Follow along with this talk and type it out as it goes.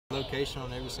location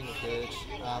on every single pitch.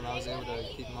 I was able to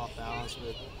keep him off balance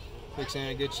with mixing in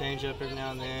a good changeup every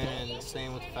now and then, and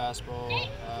staying with the fastball,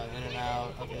 in and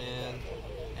out, up and in,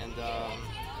 and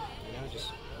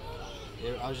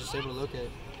I was just able to look at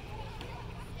it.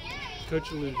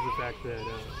 Coach alluded to the fact that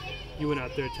you went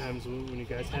out there at times when you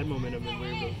guys had momentum and were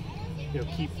able to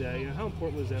keep that. How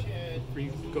important was that for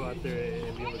you to go out there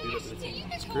and be able to do that for the team?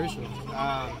 It's crucial.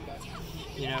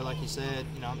 Like you said,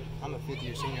 I'm a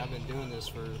fifth-year senior. I've been doing this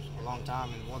for a long time,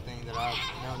 and one thing that I've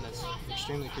known that's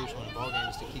extremely crucial in a ball game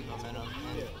is to keep momentum.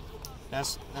 And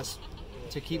that's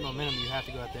to keep momentum, you have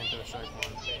to go out there and throw strike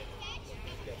one.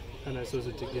 How nice was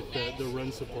it to get the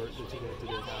run support that you got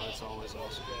today? No, it's always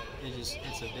awesome.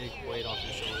 It's a big weight off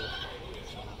your shoulder.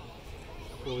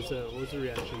 What was the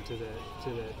reaction to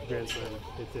that grand slam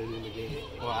at the end of the game?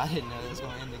 Well, I didn't know that was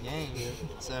going to end the game. Yeah.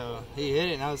 So he hit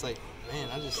it, and I was like, man,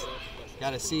 I just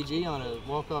got a CG on a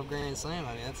walk-off grand slam.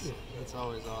 I mean, it's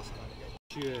always awesome.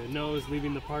 Did you know it was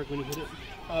leaving the park when you hit it?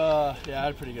 Yeah, I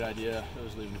had a pretty good idea. It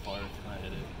was leaving the park when I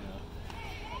hit it.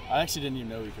 I actually didn't even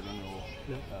know we could run roll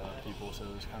people, so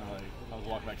it was kind of like, I was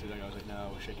walking back to the deck, I was like,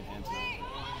 no, we're shaking hands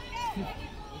now.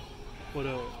 What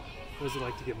was it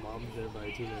like to get mommed there by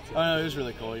a teammate? Oh, no, it was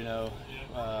really cool,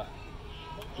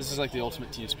 this is like the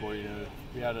ultimate team sport,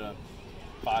 We had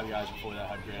 5 guys before that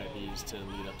had great ideas to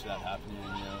lead up to that happening,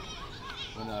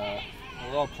 When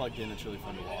we're all plugged in, it's really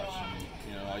fun to watch,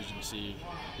 and, as you can see,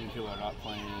 even people are not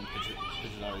playing, pitchers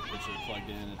already plugged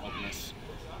in and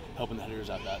helping the hitters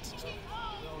at bats and stuff.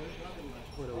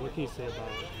 What can you say about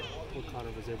what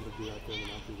Connor was able to do out there in the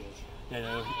mound for you guys?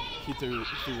 Yeah, he threw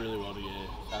really well today,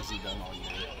 as he's done all year.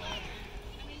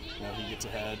 He gets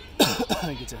ahead,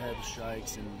 with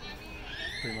strikes, and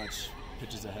pretty much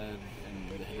pitches ahead,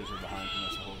 and the hitters are behind pretty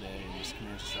much the whole day, and just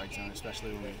commands the strike zone,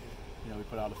 especially when we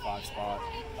put out a 5 spot,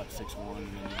 up 6-1, and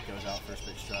then it goes out first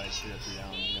pitch strike, 3-3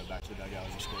 down, back to the dugout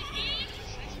and score for the run.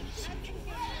 It's huge.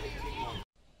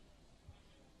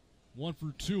 1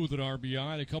 for 2 with an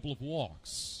RBI and a couple of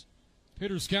walks.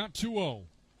 Hitters count 2-0.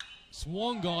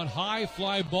 Swung on, high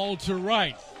fly ball to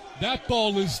right. That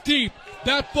ball is deep.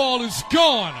 That ball is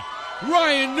gone.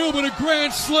 Ryan Newman, a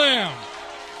grand slam.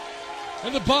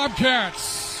 And the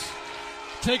Bobcats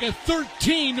take a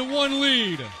 13-1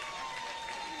 lead.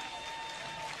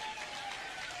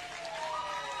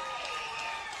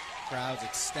 Crowd's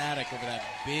ecstatic over that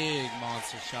big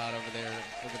monster shot over there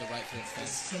over the right field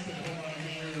stand.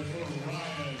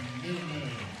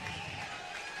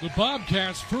 The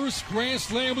Bobcats' first grand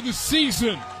slam of the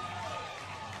season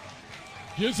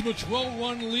gives them a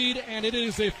 12-run lead, and it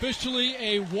is officially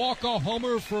a walk-off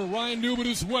homer for Ryan Newman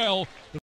as well.